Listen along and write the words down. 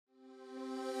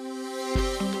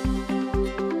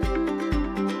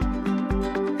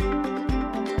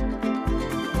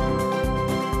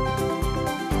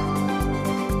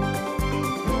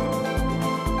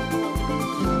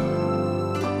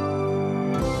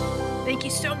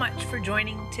so much for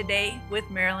joining today with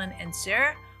Marilyn and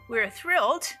Sarah. We're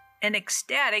thrilled and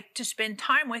ecstatic to spend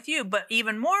time with you, but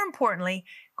even more importantly,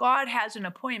 God has an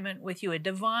appointment with you, a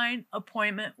divine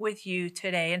appointment with you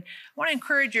today. And I want to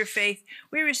encourage your faith.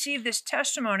 We received this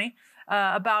testimony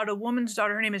about a woman's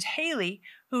daughter. Her name is Haley,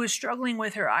 who is struggling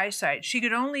with her eyesight. She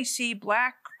could only see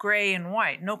black, gray, and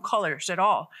white, no colors at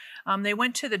all. They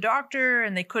went to the doctor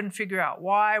and they couldn't figure out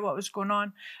why, what was going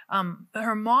on.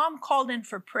 Her mom called in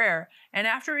for prayer, and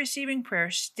after receiving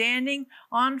prayer, standing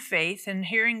on faith and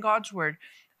hearing God's word,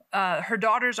 her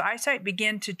daughter's eyesight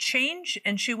began to change,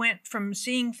 and she went from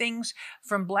seeing things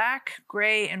from black,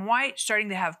 gray, and white, starting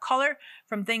to have color,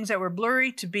 from things that were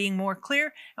blurry to being more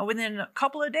clear. And within a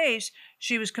couple of days,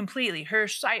 her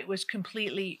sight was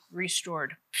completely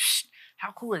restored.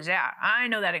 How cool is that? I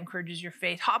know that encourages your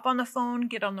faith. Hop on the phone,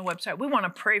 get on the website. We want to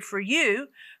pray for you,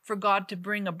 for God to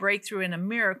bring a breakthrough and a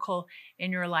miracle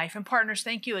in your life. And partners,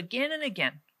 thank you again and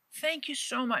again. Thank you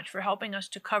so much for helping us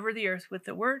to cover the earth with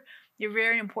the word. You're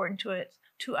very important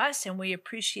to us, and we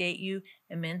appreciate you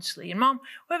immensely. And Mom,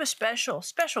 we have a special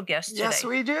guest today. Yes,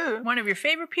 we do. One of your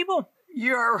favorite people.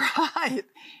 You're right.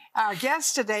 Our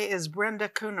guest today is Brenda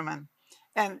Kunneman,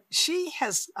 and she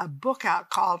has a book out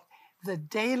called The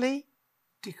Daily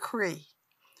Decree.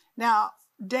 Now,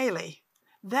 daily,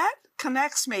 that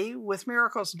connects me with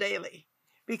Miracles Daily,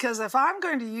 because if I'm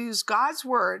going to use God's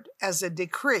word as a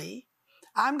decree,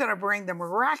 I'm going to bring the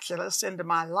miraculous into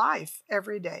my life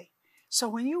every day. So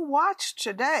when you watch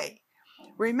today,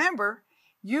 remember,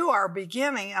 you are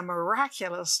beginning a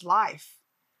miraculous life,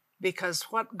 because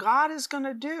what God is going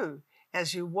to do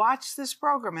as you watch this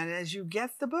program and as you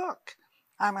get the book,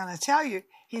 I'm going to tell you,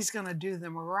 He's going to do the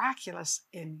miraculous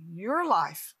in your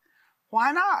life.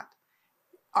 Why not?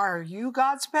 Are you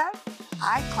God's pet?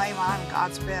 I claim I'm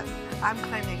God's pet. I'm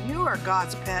claiming you are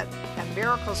God's pet, and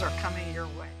miracles are coming your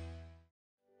way.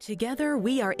 Together,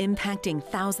 we are impacting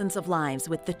thousands of lives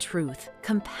with the truth,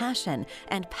 compassion,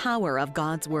 and power of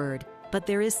God's Word. But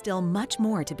there is still much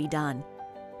more to be done.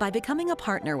 By becoming a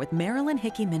partner with Marilyn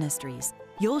Hickey Ministries,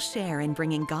 you'll share in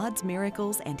bringing God's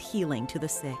miracles and healing to the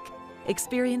sick,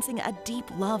 experiencing a deep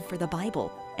love for the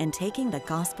Bible, and taking the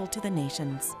gospel to the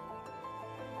nations.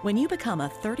 When you become a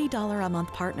 $30 a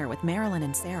month partner with Marilyn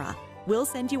and Sarah, we'll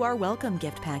send you our welcome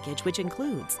gift package, which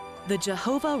includes the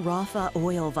Jehovah Rapha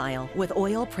oil vial with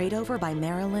oil prayed over by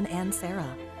Marilyn and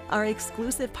Sarah, our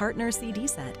exclusive partner CD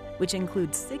set, which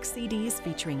includes 6 CDs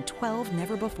featuring 12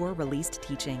 never-before-released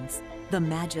teachings, the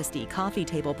Majesty coffee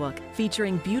table book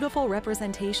featuring beautiful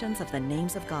representations of the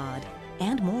names of God,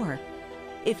 and more.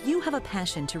 If you have a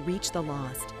passion to reach the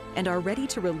lost and are ready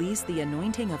to release the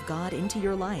anointing of God into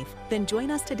your life, then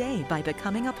join us today by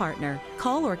becoming a partner.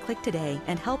 Call or click today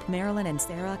and help Marilyn and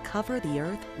Sarah cover the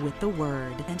earth with the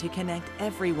Word, and to connect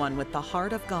everyone with the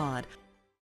heart of God.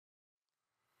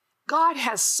 God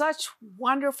has such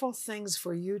wonderful things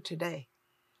for you today.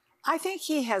 I think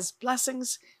He has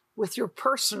blessings with your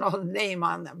personal name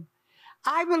on them.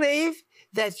 I believe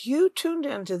that you tuned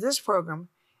into this program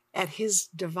at His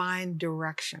divine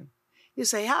direction. You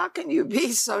say, how can you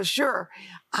be so sure?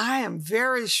 I am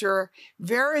very sure,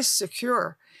 very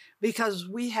secure, because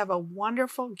we have a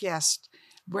wonderful guest,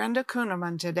 Brenda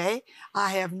Kunneman, today.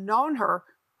 I have known her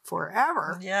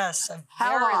forever. Yes, a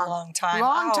very long time.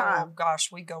 Long time. Oh,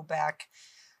 gosh, we go back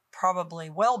probably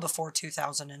well before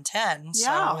 2010.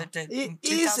 Yeah. So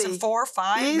 2004,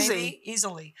 5, maybe,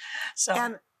 easily. So.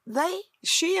 And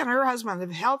she and her husband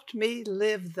have helped me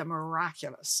live the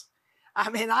miraculous. I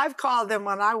mean, I've called them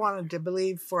when I wanted to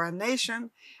believe for a nation,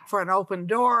 for an open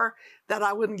door, that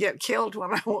I wouldn't get killed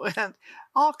when I went,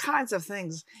 all kinds of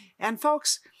things. And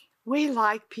folks, we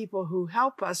like people who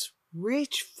help us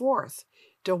reach forth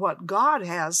to what God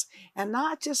has and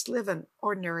not just live an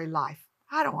ordinary life.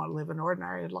 I don't want to live an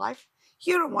ordinary life.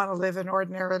 You don't want to live an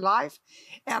ordinary life.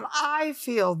 And I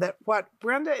feel that what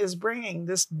Brenda is bringing,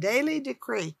 this daily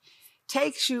decree,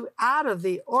 takes you out of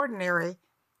the ordinary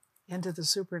into the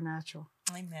supernatural.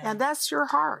 Amen. And that's your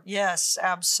heart. Yes,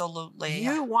 absolutely.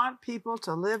 You want people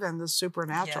to live in the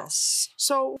supernatural. Yes.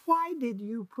 So why did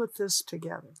you put this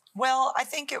together? Well,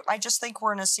 I just think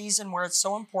we're in a season where it's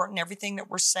so important, everything that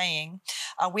we're saying.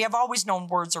 We have always known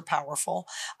words are powerful,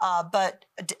 but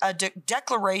a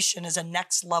declaration is a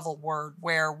next level word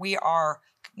where we are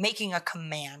making a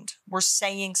command. We're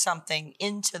saying something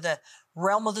into the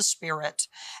realm of the Spirit,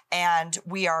 and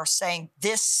we are saying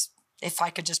this. If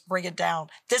I could just bring it down,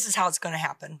 this is how it's going to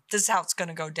happen. This is how it's going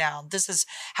to go down. This is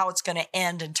how it's going to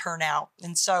end and turn out.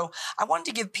 And so I wanted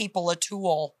to give people a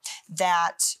tool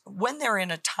that when they're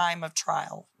in a time of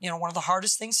trial, one of the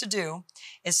hardest things to do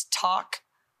is talk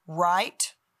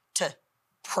right to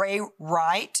pray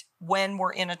right when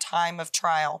we're in a time of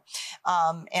trial.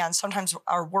 And sometimes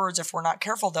our words, if we're not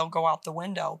careful, they'll go out the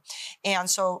window. And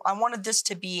so I wanted this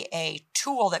to be a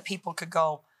tool that people could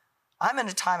go, I'm in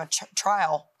a time of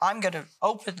trial. I'm going to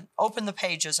open the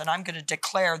pages and I'm going to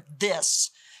declare this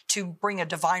to bring a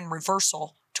divine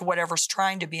reversal to whatever's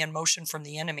trying to be in motion from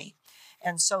the enemy.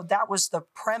 And so that was the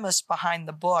premise behind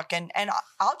the book. And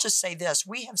I'll just say this,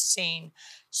 we have seen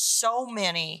so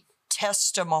many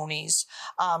testimonies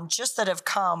just that have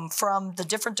come from the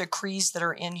different decrees that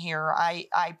are in here.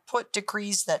 I put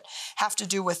decrees that have to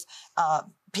do with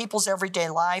people's everyday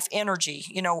life, energy,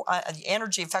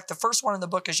 energy. In fact, the first one in the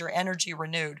book is your energy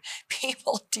renewed.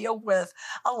 People deal with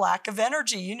a lack of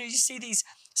energy. You see these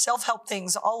self-help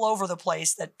things all over the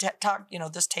place that talk,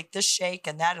 take this shake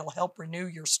and that'll help renew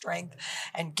your strength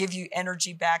and give you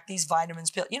energy back. These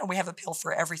vitamins, pill, we have a pill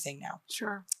for everything now.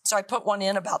 Sure. So I put one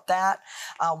in about that.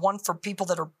 One for people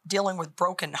that are dealing with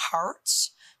broken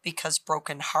hearts, because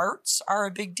broken hearts are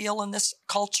a big deal in this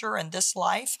culture and this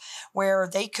life, where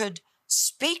they could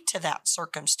speak to that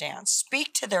circumstance,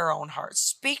 speak to their own hearts,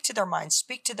 speak to their mind,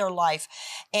 speak to their life,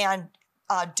 and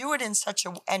do it in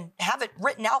and have it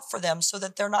written out for them so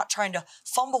that they're not trying to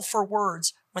fumble for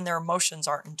words when their emotions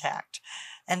aren't intact.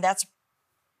 And that's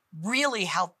really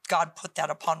how God put that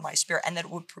upon my spirit, and that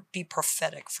it would be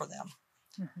prophetic for them.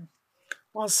 Mm-hmm.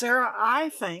 Well, Sarah, I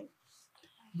think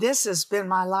this has been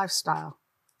my lifestyle,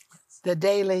 the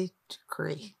daily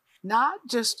decree. Not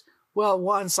just,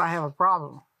 once I have a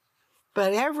problem,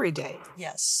 but every day.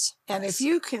 Yes. And yes. if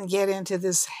you can get into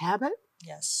this habit,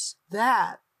 yes,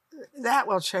 that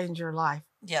will change your life.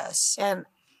 Yes. And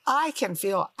I can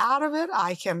feel out of it.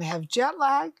 I can have jet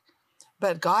lag,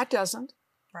 but God doesn't.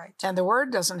 Right. And the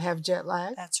Word doesn't have jet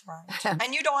lag. That's right.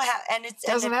 And you don't have, and it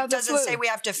doesn't say we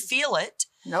have to feel it.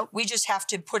 Nope. We just have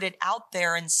to put it out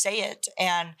there and say it.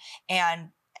 And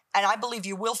I believe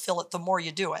you will feel it the more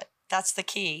you do it. That's the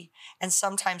key. And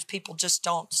sometimes people just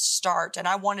don't start. And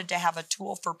I wanted to have a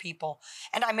tool for people.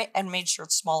 And I made sure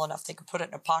it's small enough they could put it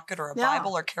in a pocket or a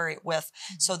Bible or carry it with,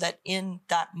 so that in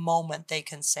that moment they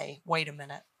can say, wait a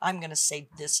minute, I'm going to say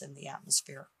this in the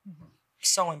atmosphere. Mm-hmm.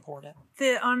 So important.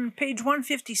 On page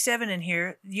 157 in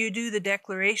here, you do the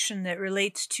declaration that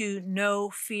relates to no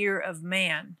fear of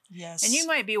man. Yes. And you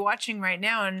might be watching right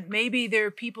now, and maybe there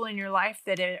are people in your life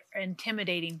that are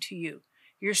intimidating to you.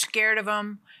 You're scared of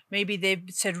them. Maybe they've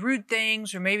said rude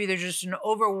things, or maybe they're just an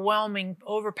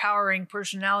overpowering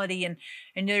personality, and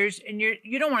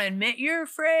you don't want to admit you're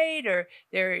afraid or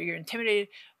you're intimidated,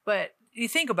 but you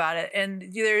think about it, and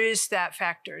there is that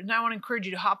factor. And I want to encourage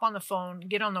you to hop on the phone,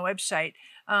 get on the website,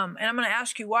 and I'm going to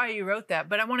ask you why you wrote that.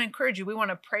 But I want to encourage you. We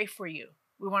want to pray for you.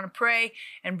 We want to pray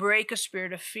and break a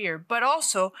spirit of fear. But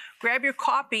also, grab your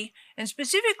copy, and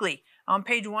specifically on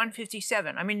page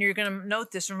 157. I mean, you're going to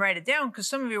note this and write it down, because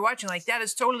some of you are watching like, that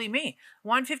is totally me.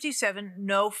 157,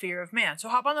 no fear of man. So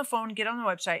hop on the phone, get on the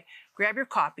website, grab your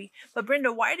copy. But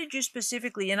Brenda, why did you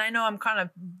specifically, and I know I'm kind of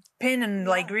pinning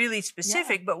like really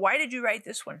specific, but why did you write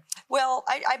this one? Well,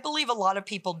 I believe a lot of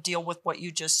people deal with what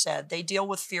you just said. They deal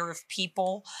with fear of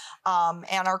people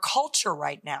and our culture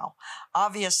right now.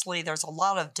 Obviously, there's a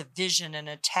lot of division and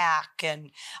attack,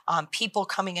 and people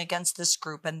coming against this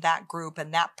group and that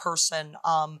person.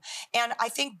 And I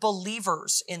think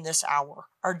believers in this hour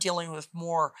are dealing with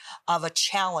more of a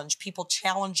challenge, people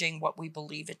challenging what we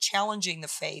believe, challenging the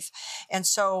faith. And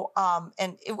so,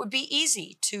 and it would be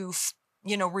easy to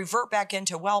revert back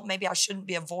into, well, maybe I shouldn't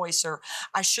be a voice, or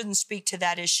I shouldn't speak to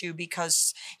that issue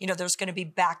because, there's going to be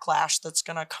backlash that's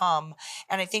going to come.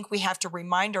 And I think we have to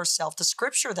remind ourselves, the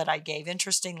scripture that I gave,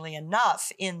 interestingly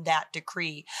enough, in that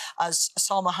decree,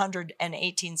 Psalm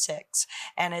 118:6.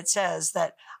 And it says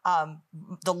that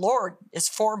the Lord is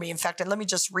for me. In fact, let me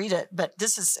just read it, but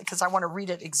this is because I want to read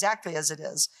it exactly as it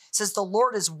is. It says, the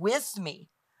Lord is with me.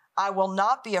 I will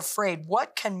not be afraid.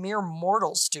 What can mere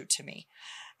mortals do to me?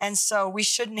 And so we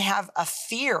shouldn't have a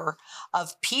fear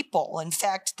of people. In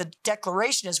fact, the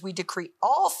declaration is, we decree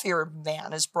all fear of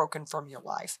man is broken from your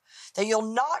life, that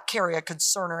you'll not carry a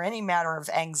concern or any matter of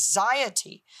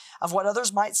anxiety of what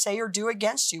others might say or do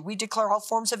against you. We declare all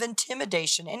forms of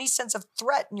intimidation, any sense of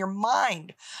threat in your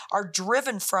mind are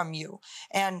driven from you.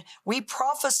 And we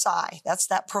prophesy, that's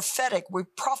that prophetic, we're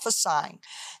prophesying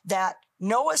that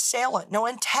No assailant, no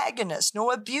antagonist,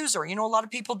 no abuser. You know, a lot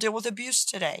of people deal with abuse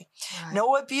today. Right.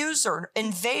 No abuser,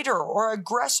 invader, or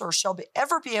aggressor shall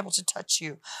ever be able to touch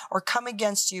you or come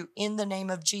against you in the name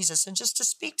of Jesus. And just to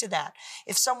speak to that,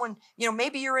 if someone, you know,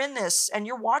 maybe you're in this and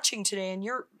you're watching today and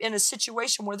you're in a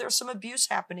situation where there's some abuse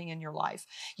happening in your life,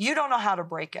 you don't know how to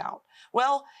break out.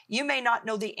 Well, you may not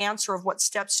know the answer of what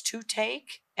steps to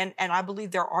take. And I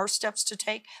believe there are steps to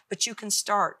take, but you can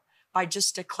start by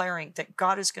just declaring that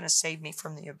God is going to save me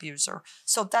from the abuser.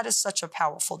 So that is such a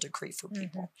powerful decree for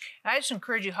people. I just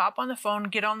encourage you, hop on the phone,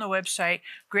 get on the website,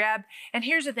 grab. And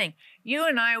here's the thing. You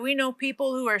and I, we know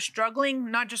people who are struggling,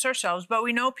 not just ourselves, but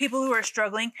we know people who are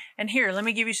struggling. And here, let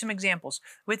me give you some examples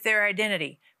with their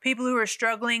identity. People who are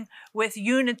struggling with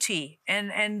unity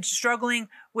and struggling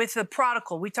with the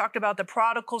prodigal. We talked about the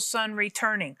prodigal son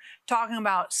returning, talking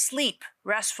about sleep,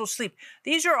 restful sleep.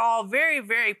 These are all very,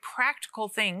 very practical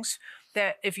things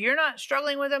that if you're not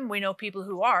struggling with them, we know people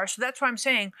who are. So that's why I'm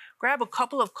saying grab a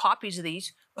couple of copies of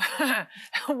these.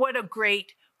 What a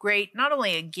great, not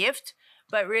only a gift,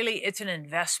 but really it's an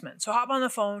investment. So hop on the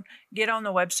phone, get on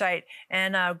the website,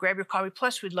 and grab your copy.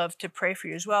 Plus, we'd love to pray for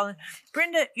you as well. And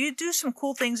Brenda, you do some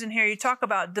cool things in here. You talk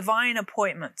about divine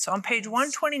appointments. On page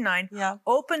 129,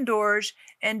 open doors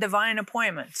and divine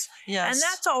appointments. Yes. And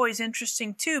that's always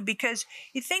interesting too, because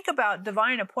you think about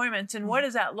divine appointments and what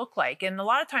does that look like? And a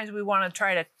lot of times we want to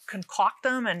try to concoct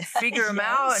them and figure them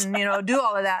out and, do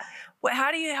all of that.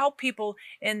 How do you help people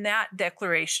in that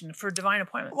declaration for divine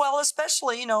appointments? Well,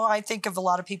 especially, I think of a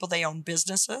lot of people, they own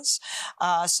businesses.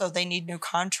 So they need new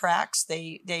contracts.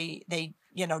 They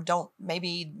don't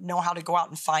maybe know how to go out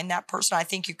and find that person. I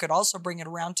think you could also bring it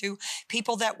around to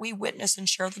people that we witness and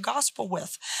share the gospel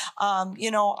with.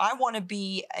 I want to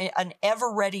be an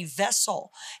ever-ready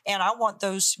vessel, and I want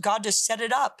God to set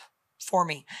it up for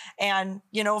me. And,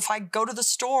 if I go to the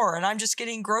store and I'm just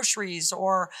getting groceries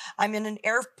or I'm in an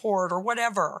airport or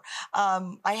whatever,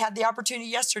 I had the opportunity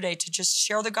yesterday to just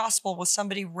share the gospel with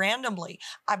somebody randomly.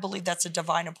 I believe that's a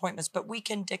divine appointment, but we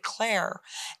can declare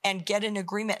and get an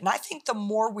agreement. And I think the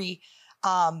more we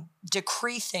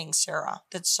decree things, Sarah,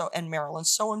 and Marilyn,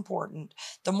 so important.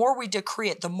 The more we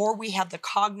decree it, the more we have the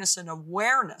cognizant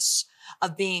awareness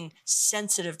of being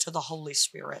sensitive to the Holy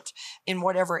Spirit in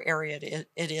whatever area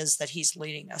it is that he's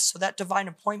leading us. So that divine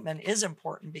appointment is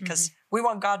important because we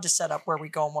want God to set up where we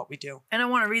go and what we do. And I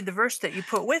want to read the verse that you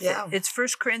put with it. It's 1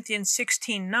 Corinthians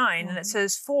 16:9, and it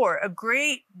says, for a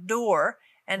great door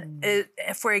and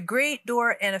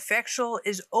effectual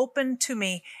is open to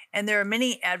me, and there are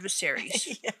many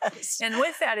adversaries. Yes. And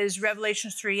with that is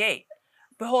Revelation 3:8.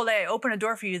 Behold, I open a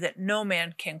door for you that no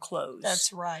man can close.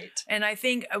 That's right. And I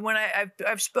think when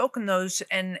I've spoken those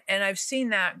and I've seen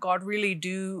that God really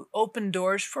do open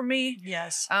doors for me.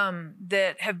 Yes.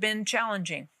 That have been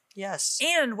challenging. Yes.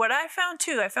 And what I found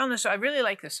too, I really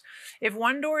like this. If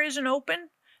one door isn't open,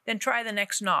 then try the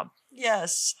next knob.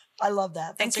 Yes. I love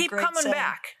that. That's and keep a great coming saying.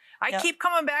 back. I keep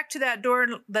coming back to that door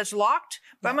that's locked,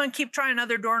 but I'm going to keep trying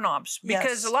other doorknobs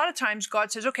because a lot of times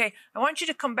God says, okay, I want you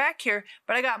to come back here,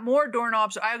 but I got more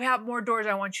doorknobs. I have more doors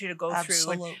I want you to go through.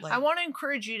 Absolutely. And I want to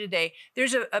encourage you today.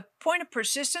 There's a point of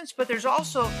persistence, but there's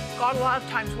also, God a lot of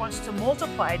times wants to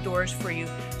multiply doors for you.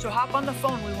 So hop on the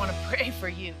phone. We want to pray for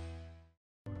you.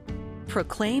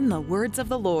 Proclaim the words of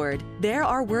the Lord. There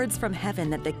are words from heaven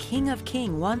that the King of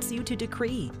Kings wants you to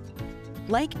decree.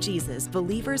 Like Jesus,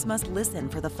 believers must listen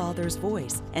for the Father's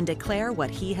voice and declare what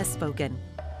He has spoken.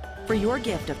 For your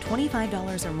gift of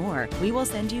 $25 or more, we will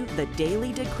send you The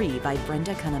Daily Decree by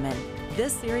Brenda Kunneman.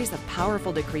 This series of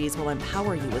powerful decrees will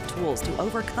empower you with tools to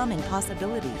overcome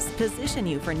impossibilities, position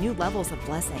you for new levels of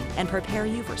blessing, and prepare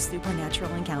you for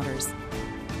supernatural encounters.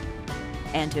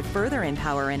 And to further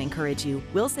empower and encourage you,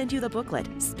 we'll send you the booklet,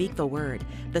 Speak the Word,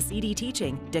 the CD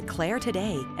teaching, Declare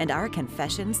Today, and our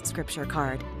Confessions Scripture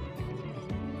card.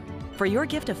 For your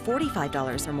gift of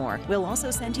 $45 or more, we'll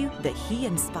also send you the He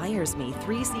Inspires Me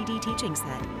 3 CD teaching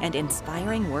set and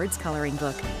Inspiring Words coloring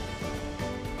book.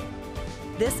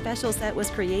 This special set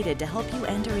was created to help you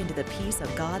enter into the peace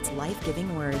of God's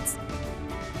life-giving words.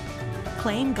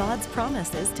 Claim God's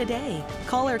promises today.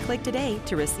 Call or click today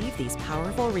to receive these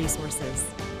powerful resources.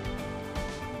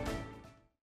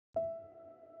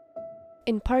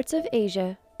 In parts of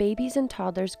Asia, babies and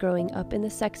toddlers growing up in the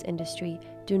sex industry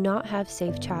do not have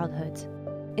safe childhoods.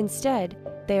 Instead,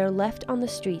 they are left on the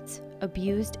streets,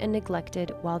 abused and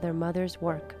neglected while their mothers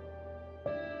work.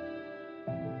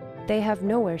 They have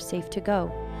nowhere safe to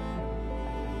go.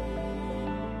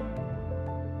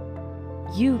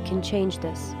 You can change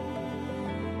this.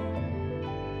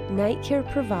 Night Care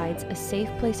provides a safe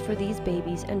place for these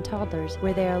babies and toddlers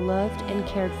where they are loved and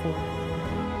cared for.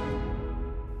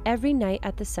 Every night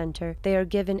at the center, they are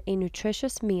given a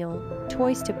nutritious meal,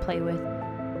 toys to play with,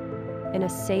 and a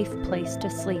safe place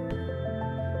to sleep.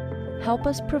 Help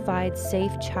us provide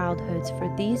safe childhoods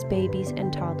for these babies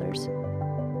and toddlers.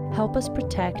 Help us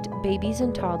protect babies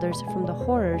and toddlers from the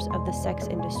horrors of the sex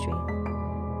industry.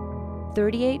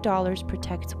 $38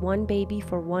 protects one baby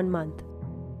for 1 month.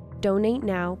 Donate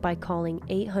now by calling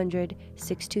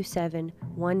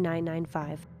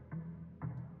 800-627-1995.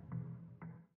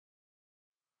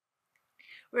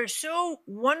 We're so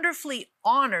wonderfully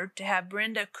honored to have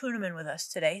Brenda Kunneman with us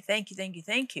today. Thank you, thank you,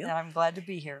 thank you. And I'm glad to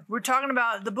be here. We're talking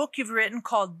about the book you've written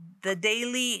called The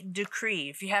Daily Decree.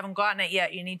 If you haven't gotten it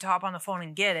yet, you need to hop on the phone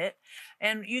and get it.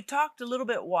 And you talked a little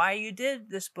bit why you did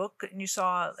this book, and you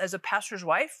saw, as a pastor's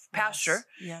wife,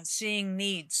 Yes. seeing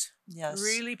needs. Yes.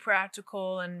 Really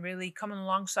practical and really coming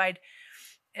alongside.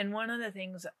 And one of the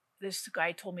things, this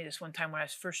guy told me this one time when I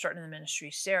was first starting in the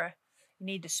ministry, Sarah, you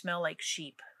need to smell like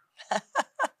sheep.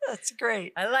 That's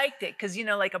great. I liked it because,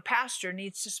 like a pastor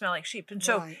needs to smell like sheep. And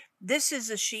so Right. this is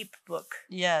a sheep book.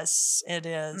 Yes, it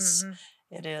is. Mhm.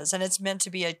 It is. And it's meant to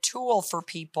be a tool for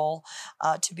people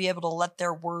to be able to let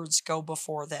their words go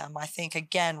before them. I think,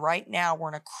 again, right now we're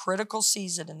in a critical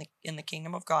season in the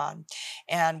kingdom of God,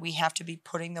 and we have to be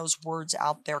putting those words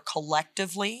out there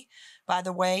collectively. By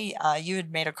the way, you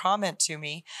had made a comment to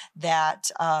me that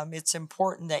it's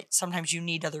important that sometimes you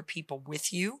need other people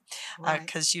with you Right.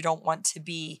 because you don't want to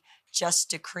be just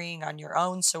decreeing on your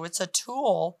own. So it's a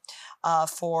tool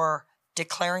for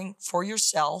declaring for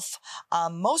yourself.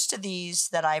 Most of these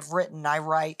that I've written, I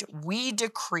write, we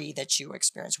decree that you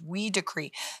experience. We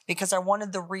decree, because I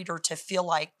wanted the reader to feel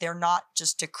like they're not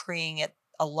just decreeing it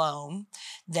alone,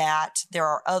 that there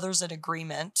are others in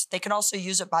agreement. They can also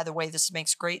use it, by the way, this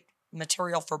makes great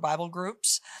material for Bible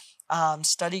groups,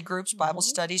 study groups, Bible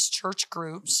studies, church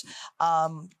groups,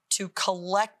 to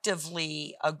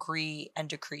collectively agree and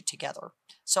decree together.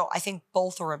 So I think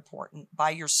both are important,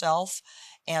 by yourself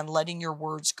and letting your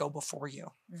words go before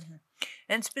you. Mm-hmm.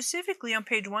 And specifically on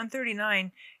page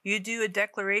 139, you do a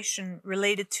declaration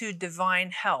related to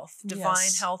divine health,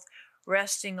 Yes. health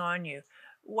resting on you.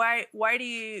 Why do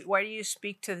you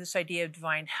speak to this idea of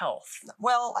divine health?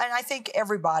 Well, and I think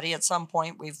everybody at some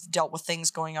point we've dealt with things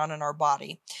going on in our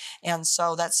body. And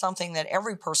so that's something that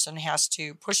every person has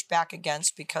to push back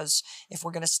against, because if we're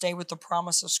going to stay with the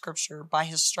promise of Scripture, by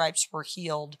his stripes we're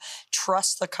healed,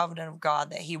 trust the covenant of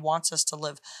God that he wants us to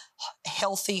live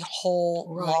healthy, whole,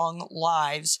 Right. long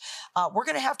lives, we're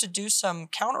going to have to do some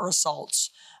counter assaults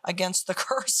against the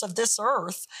curse of this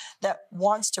earth that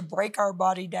wants to break our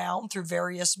body down through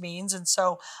various means. And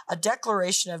so a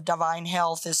declaration of divine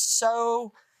health is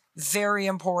so very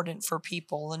important for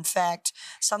people. In fact,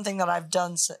 something that I've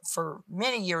done for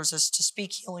many years is to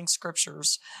speak healing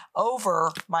scriptures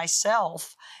over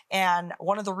myself. And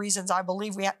one of the reasons I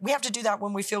believe we have to do that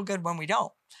when we feel good, when we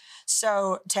don't.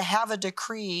 So to have a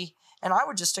decree, and I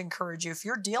would just encourage you, if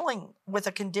you're dealing with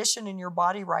a condition in your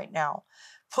body right now,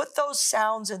 put those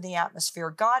sounds in the atmosphere.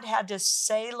 God had to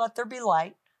say, let there be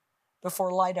light,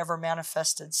 before light ever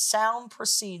manifested. Sound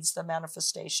precedes the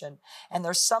manifestation. And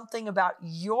there's something about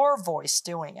your voice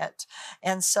doing it.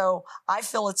 And so I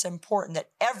feel it's important that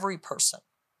every person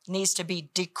needs to be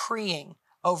decreeing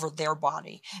over their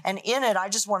body. And in it,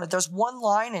 there's one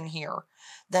line in here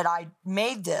that I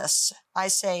made this. I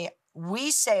say,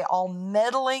 we say all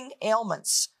meddling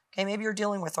ailments. Okay, maybe you're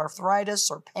dealing with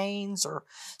arthritis or pains or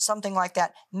something like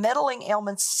that. Meddling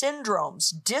ailments,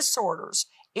 syndromes, disorders,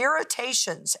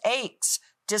 irritations, aches,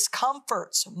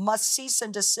 discomforts must cease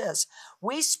and desist.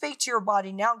 We speak to your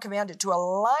body now and command it to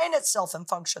align itself and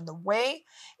function the way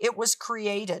it was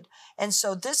created. And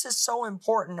so this is so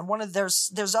important. And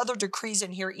there's other decrees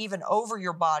in here, even over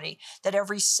your body, that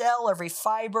every cell, every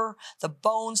fiber, the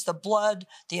bones, the blood,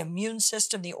 the immune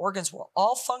system, the organs will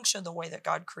all function the way that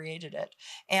God created it.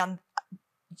 And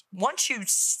once you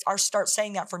start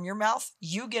saying that from your mouth,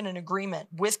 you get an agreement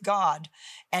with God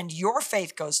and your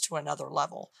faith goes to another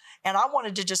level. And I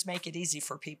wanted to just make it easy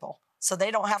for people so they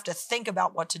don't have to think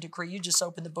about what to decree. You just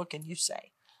open the book and you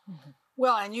say.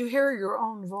 Well, and you hear your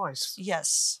own voice.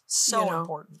 Yes, so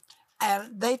important.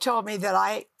 And they told me that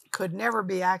I could never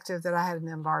be active, that I had an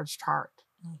enlarged heart.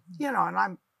 Mm-hmm. And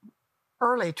I'm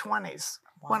early 20s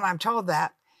when I'm told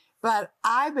that. But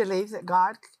I believe that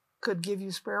God could give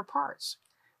you spare parts.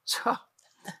 So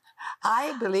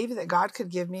I believe that God could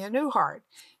give me a new heart.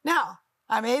 Now,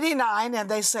 I'm 89, and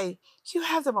they say, you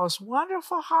have the most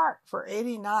wonderful heart for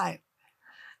 89.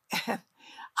 And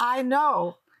I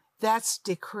know that's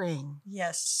decreeing.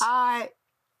 Yes. I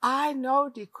know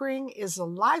decreeing is a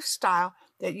lifestyle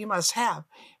that you must have.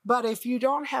 But if you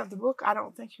don't have the book, I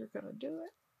don't think you're going to do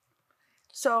it.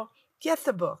 So get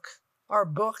the book or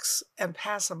books and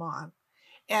pass them on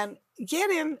and get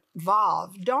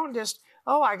involved. Don't just,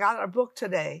 oh, I got a book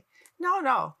today.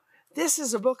 No. This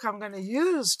is a book I'm going to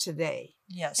use today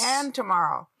and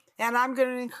tomorrow. And I'm going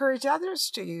to encourage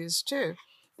others to use too.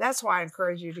 That's why I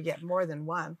encourage you to get more than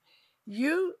one.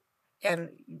 You and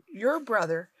your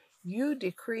brother, you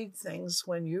decreed things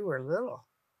when you were little.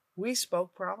 We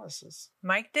spoke promises.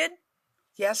 Mike did?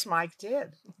 Yes, Mike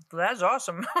did. That's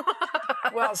awesome.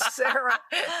 Well, Sarah,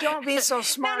 don't be so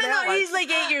smart. No. He's like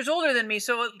 8 years older than me.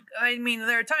 So, I mean,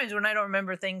 there are times when I don't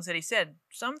remember things that he said.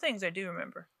 Some things I do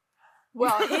remember.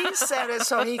 Well, he said it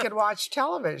so he could watch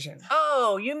television.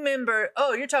 Oh, you remember.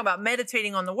 Oh, you're talking about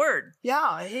meditating on the word.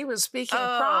 Yeah, he was speaking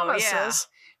promises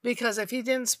because if he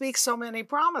didn't speak so many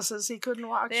promises, he couldn't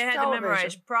watch television. They had to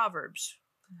memorize Proverbs.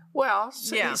 Well,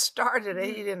 so he started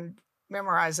it. He didn't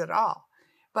memorize it all.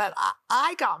 But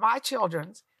I got my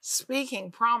children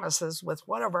speaking promises with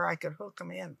whatever I could hook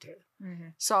them into. Mm-hmm.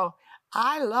 So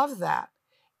I love that.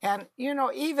 And,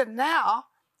 even now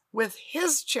with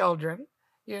his children,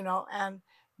 and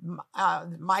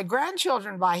my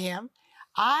grandchildren by him,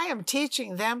 I am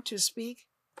teaching them to speak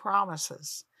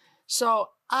promises. So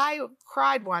I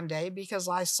cried one day because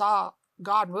I saw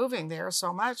God moving there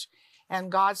so much.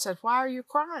 And God said, why are you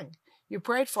crying? You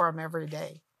prayed for him every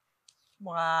day.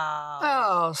 Wow.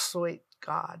 Oh, sweet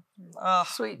God.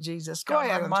 Sweet Jesus. Go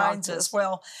ahead and talk to us.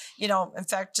 Well, in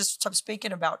fact, just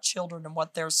speaking about children and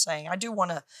what they're saying, I do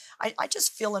want to, I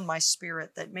just feel in my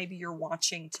spirit that maybe you're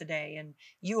watching today and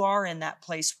you are in that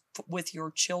place with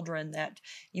your children that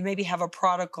you maybe have a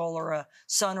prodigal or a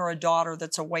son or a daughter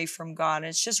that's away from God and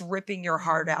it's just ripping your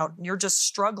heart out and you're just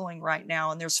struggling right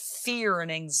now and there's fear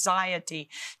and anxiety,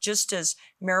 just as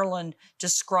Marilyn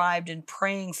described in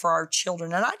praying for our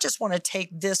children. And I just want to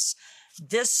take this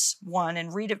one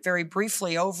and read it very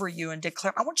briefly over you and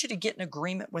declare, I want you to get in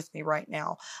agreement with me right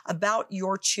now about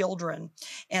your children.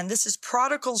 And this is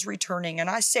prodigals returning. And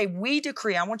I say, we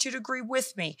decree, I want you to agree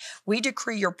with me. We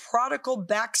decree your prodigal,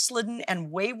 backslidden,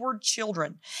 and wayward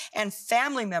children and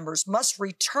family members must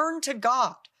return to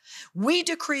God. We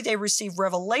decree they receive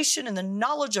revelation and the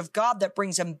knowledge of God that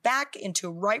brings them back into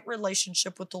right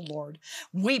relationship with the Lord.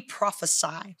 We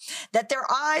prophesy that their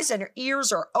eyes and their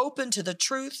ears are open to the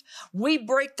truth. We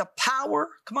break the power,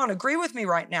 come on, agree with me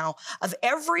right now, of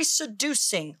every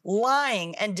seducing,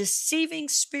 lying, and deceiving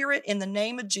spirit in the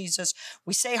name of Jesus.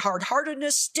 We say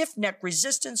hard-heartedness, stiff-necked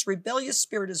resistance, rebellious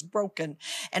spirit is broken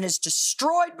and is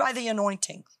destroyed by the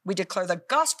anointing. We declare the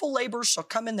gospel labor shall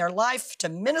come in their life to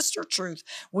minister truth.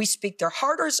 We speak their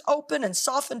heart is open and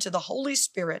softened to the Holy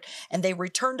Spirit, and they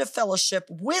return to fellowship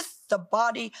with the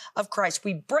body of Christ.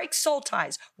 We break soul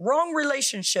ties, wrong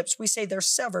relationships. We say they're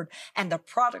severed, and the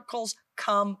prodigals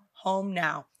come home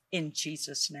now in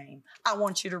Jesus' name. I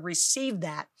want you to receive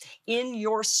that in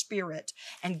your spirit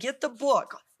and get the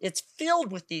book. It's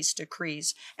filled with these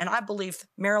decrees, and I believe,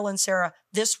 Marilyn, Sarah,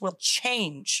 this will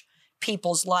change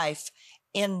people's life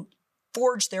and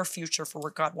forge their future for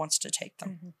where God wants to take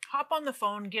them. Mm-hmm. Hop on the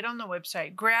phone, get on the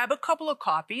website, grab a couple of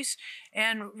copies,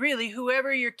 and really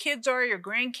whoever your kids are, your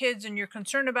grandkids, and you're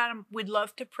concerned about them, we'd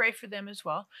love to pray for them as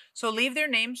well. So leave their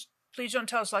names. Please don't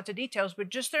tell us lots of details, but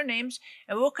just their names,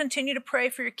 and we'll continue to pray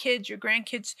for your kids, your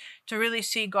grandkids, to really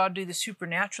see God do the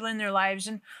supernatural in their lives.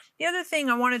 And the other thing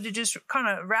I wanted to just kind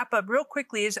of wrap up real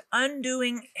quickly is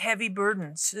undoing heavy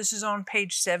burdens. This is on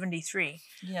page 73.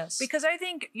 Yes. Because I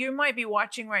think you might be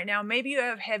watching right now. Maybe you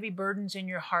have heavy burdens in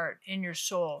your heart, in your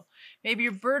soul. Maybe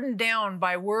you're burdened down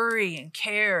by worry and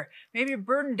care. Maybe you're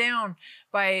burdened down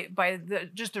by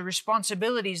just the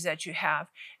responsibilities that you have.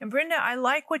 And Brenda, I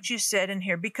like what you said in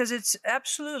here because it's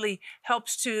absolutely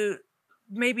helps to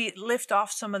maybe lift off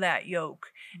some of that yoke.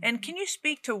 And can you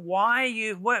speak to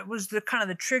what was the kind of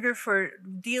the trigger for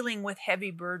dealing with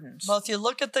heavy burdens? Well, if you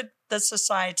look at the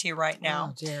society right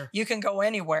now, you can go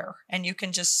anywhere and you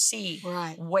can just see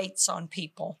weights on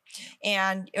people.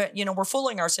 And, we're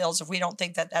fooling ourselves if we don't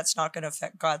think that that's not going to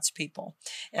affect God's people.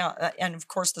 And of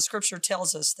course, the scripture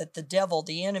tells us that the devil,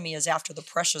 the enemy, is after the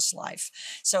precious life.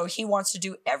 So he wants to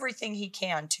do everything he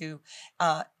can to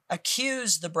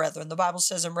accuse the brethren. The Bible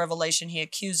says in Revelation, he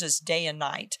accuses day and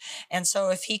night. And so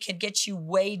if he could get you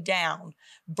weighed down,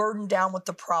 burdened down with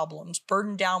the problems,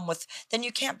 burdened down with, then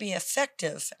you can't be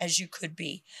effective as you could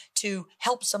be to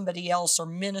help somebody else or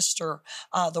minister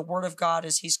the word of God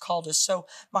as he's called us. So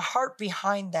my heart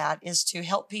behind that is to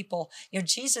help people.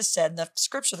 Jesus said, the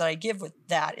scripture that I give with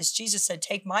that is Jesus said,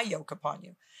 take my yoke upon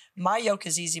you. My yoke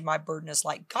is easy, my burden is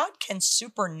light. God can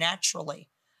supernaturally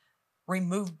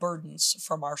remove burdens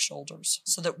from our shoulders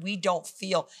so that we don't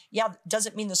feel, yeah,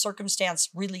 doesn't mean the circumstance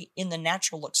really in the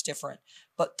natural looks different,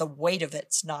 but the weight of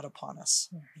it's not upon us.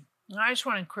 And I just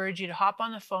want to encourage you to hop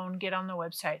on the phone, get on the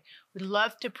website. We'd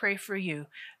love to pray for you,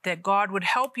 that God would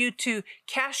help you to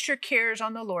cast your cares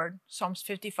on the Lord, Psalms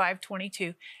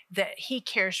 55:22, that he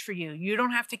cares for you. You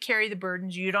don't have to carry the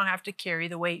burdens. You don't have to carry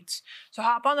the weights. So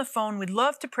hop on the phone. We'd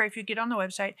love to pray for you. Get on the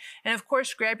website. And of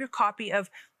course, grab your copy of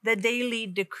the Daily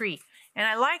Decree. And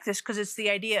I like this because it's the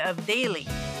idea of daily.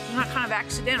 It's not kind of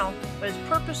accidental, but it's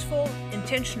purposeful,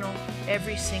 intentional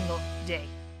every single day.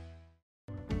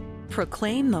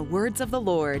 Proclaim the words of the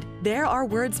Lord. There are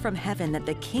words from heaven that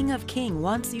the King of Kings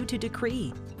wants you to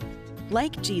decree.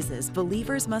 Like Jesus,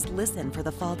 believers must listen for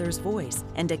the Father's voice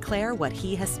and declare what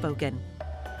he has spoken.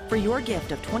 For your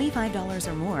gift of $25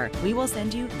 or more, we will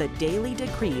send you The Daily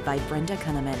Decree by Brenda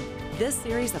Kunneman. This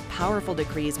series of powerful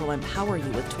decrees will empower you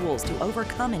with tools to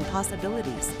overcome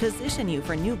impossibilities, position you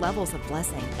for new levels of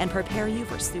blessing, and prepare you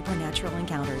for supernatural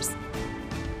encounters.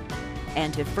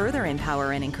 And to further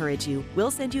empower and encourage you,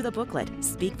 we'll send you the booklet,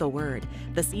 Speak the Word,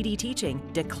 the CD teaching,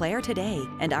 Declare Today,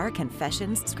 and our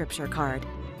Confessions Scripture card.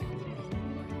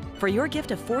 For your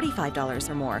gift of $45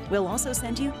 or more, we'll also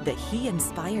send you the He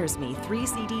Inspires Me 3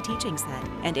 CD teaching set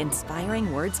and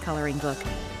Inspiring Words coloring book.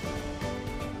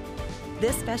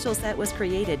 This special set was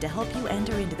created to help you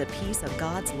enter into the peace of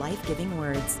God's life-giving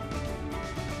words.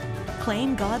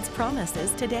 Claim God's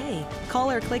promises today.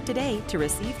 Call or click today to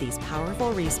receive these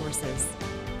powerful resources.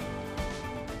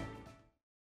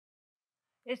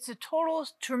 It's a total,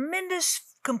 tremendous,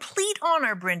 complete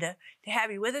honor, Brenda, to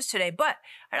have you with us today. But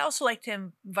I'd also like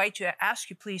to invite you, ask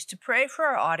you please, to pray for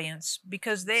our audience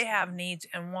because they have needs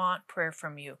and want prayer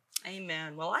from you.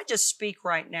 Amen. Well, I just speak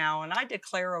right now and I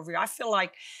declare over you. I feel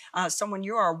like someone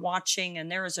you are watching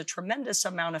and there is a tremendous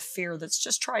amount of fear that's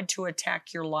just tried to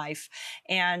attack your life.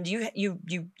 And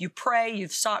you pray,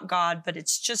 you've sought God, but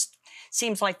it's just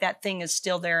seems like that thing is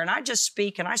still there. And I just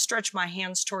speak and I stretch my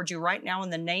hands towards you right now in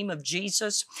the name of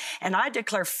Jesus. And I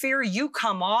declare fear, you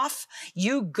come off,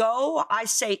 you go. I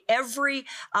say every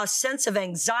sense of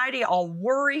anxiety, all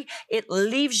worry, it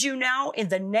leaves you now in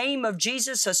the name of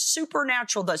Jesus. The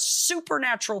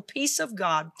supernatural peace of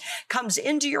God comes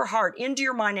into your heart, into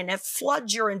your mind, and it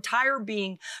floods your entire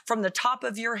being from the top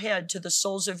of your head to the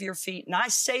soles of your feet. And I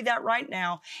say that right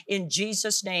now in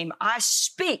Jesus' name. I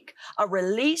speak a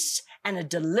release and a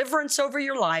deliverance over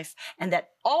your life, and that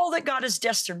all that God has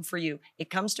destined for you,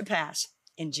 it comes to pass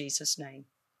in Jesus' name.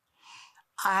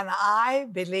 And I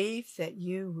believe that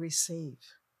you receive.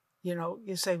 You know,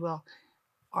 you say, well,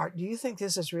 Art, do you think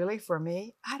this is really for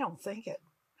me? I don't think it.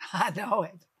 I know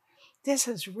it. This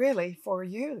is really for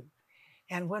you.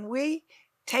 And when we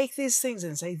take these things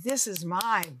and say, this is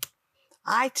mine,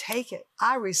 I take it,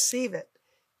 I receive it.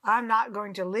 I'm not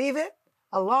going to leave it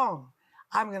alone.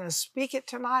 I'm going to speak it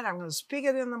tonight. I'm going to speak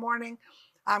it in the morning.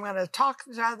 I'm going to talk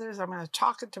to others. I'm going to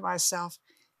talk it to myself.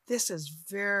 This is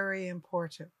very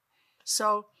important.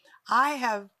 So I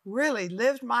have really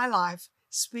lived my life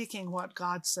speaking what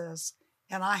God says,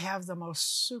 and I have the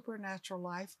most supernatural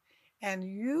life, and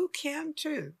you can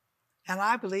too. And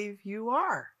I believe you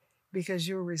are, because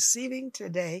you're receiving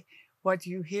today what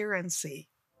you hear and see.